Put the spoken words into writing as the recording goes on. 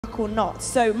or not.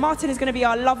 So Martin is going to be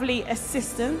our lovely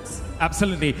assistant.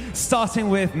 Absolutely. Starting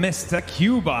with Mr.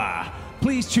 Cuba.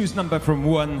 Please choose number from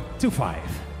 1 to 5.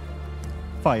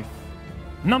 5.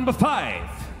 Number 5.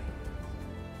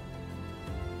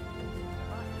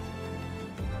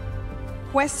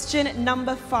 Question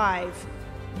number 5.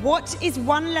 What is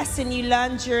one lesson you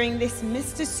learned during this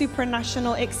Mr.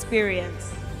 Supranational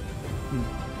experience?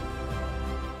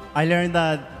 I learned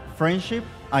that friendship,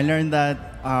 I learned that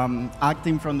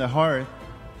acting from the heart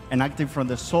and acting from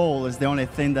the soul is the only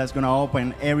thing that's going to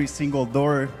open every single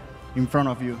door in front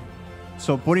of you.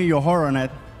 So putting your heart on it,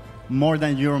 more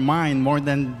than your mind, more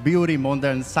than beauty, more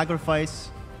than sacrifice,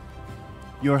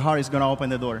 your heart is going to open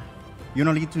the door. You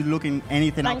don't need to look in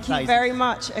anything outside. Thank you very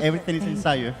much. Okay. Everything is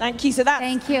inside you. Thank you. So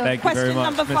that's question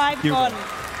number 5 gone.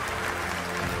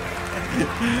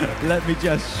 Let me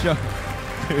just show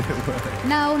you the word.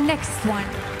 Now, next one.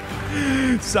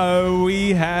 So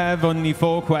we have only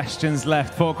 4 questions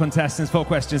left. 4 contestants, 4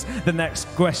 questions. The next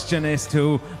question is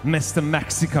to Mr.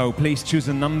 Mexico. Please choose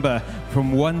a number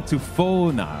from 1 to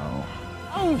 4 now.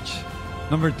 Ouch!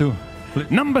 Number 2.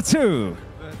 Number 2.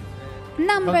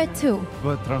 Number 2.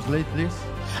 But translate, please.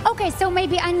 Okay, so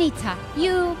maybe Anita,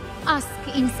 you ask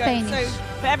in Spanish. So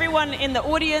for everyone in the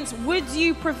audience, would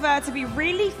you prefer to be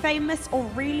really famous or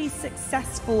really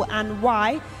successful, and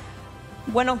why?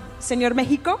 Bueno, señor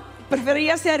México,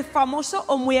 ¿preferiría ser famoso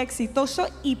o muy exitoso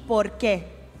y por qué?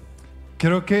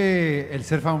 Creo que el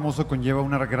ser famoso conlleva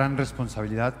una gran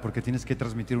responsabilidad porque tienes que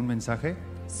transmitir un mensaje.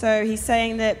 So he's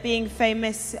saying that being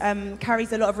famous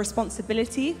carries a lot of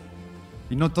responsibility.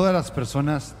 Y no todas las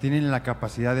personas tienen la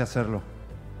capacidad de hacerlo.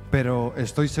 Pero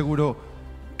estoy seguro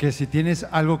que si tienes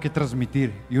algo que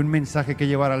transmitir y un mensaje que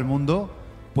llevar al mundo,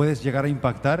 puedes llegar a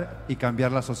impactar y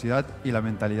cambiar la sociedad y la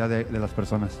mentalidad de las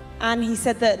personas. And he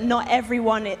said that not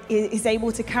everyone is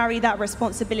able to carry that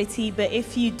responsibility, but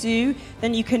if you do,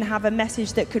 then you can have a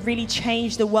message that could really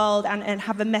change the world and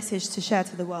have a message to share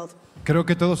to the world. Creo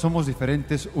que todos somos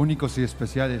diferentes, únicos y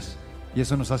especiales. Y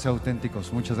eso nos hace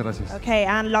auténticos. Muchas gracias. Okay,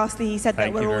 and lastly, he said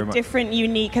that we're all different,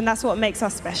 unique, and that's what makes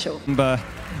us special.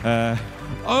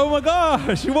 Oh my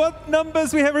gosh, what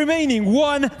numbers we have remaining?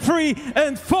 1, 3,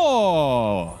 and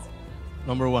 4.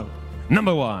 Number 1.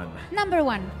 Number 1. Number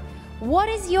 1. What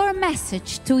is your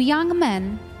message to young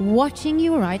men watching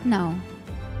you right now?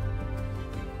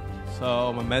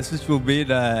 So my message will be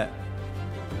that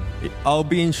I'll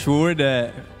be sure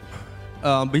that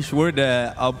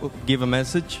I'll give a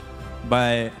message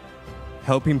by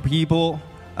helping people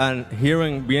and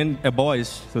being a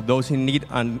voice to those in need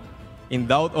and in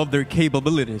doubt of their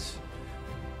capabilities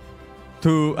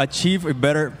to achieve a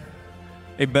better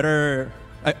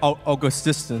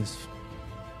existence.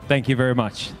 Thank you very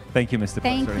much. Thank you, Mr.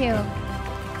 Thank you.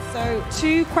 So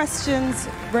 2 questions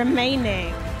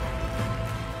remaining.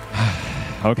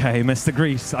 Okay, Mr.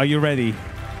 Grease, are you ready?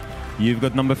 You've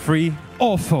got number 3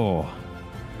 or 4.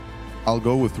 I'll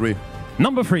go with 3.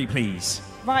 Number 3, please.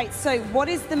 Right, so what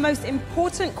is the most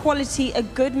important quality a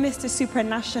good Mr.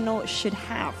 Supranational should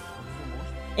have?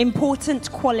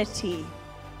 Important quality.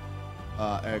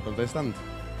 A contestant?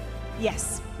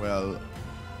 Yes. Well,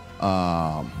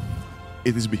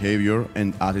 it is behavior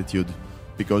and attitude,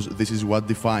 because this is what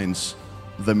defines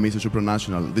the Mr.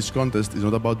 Supranational. This contest is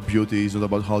not about beauty, it's not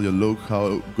about how you look,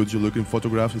 how good you look in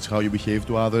photographs, it's how you behave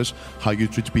to others, how you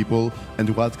treat people, and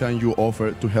what can you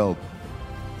offer to help.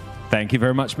 Thank you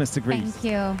very much, Mr. Grease. Thank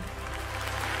you.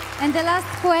 And the last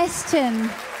question.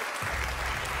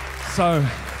 So,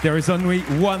 there is only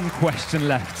 1 question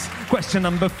left. Question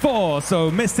number 4.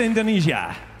 So, Mr.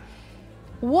 Indonesia.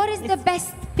 What is the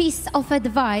best piece of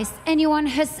advice anyone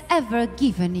has ever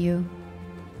given you?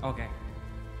 Okay.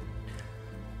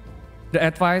 The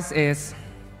advice is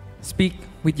speak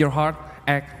with your heart,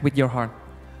 act with your heart.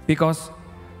 Because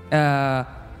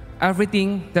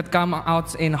everything that comes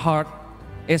out in heart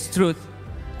is truth,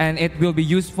 and it will be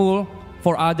useful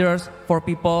for others, for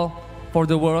people, for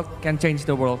the world, can change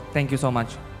the world. Thank you so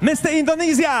much. Mr.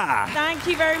 Indonesia! Thank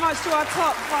you very much to our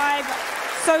top 5.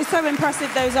 So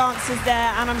impressive, those answers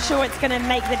there, and I'm sure it's going to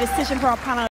make the decision for our panel.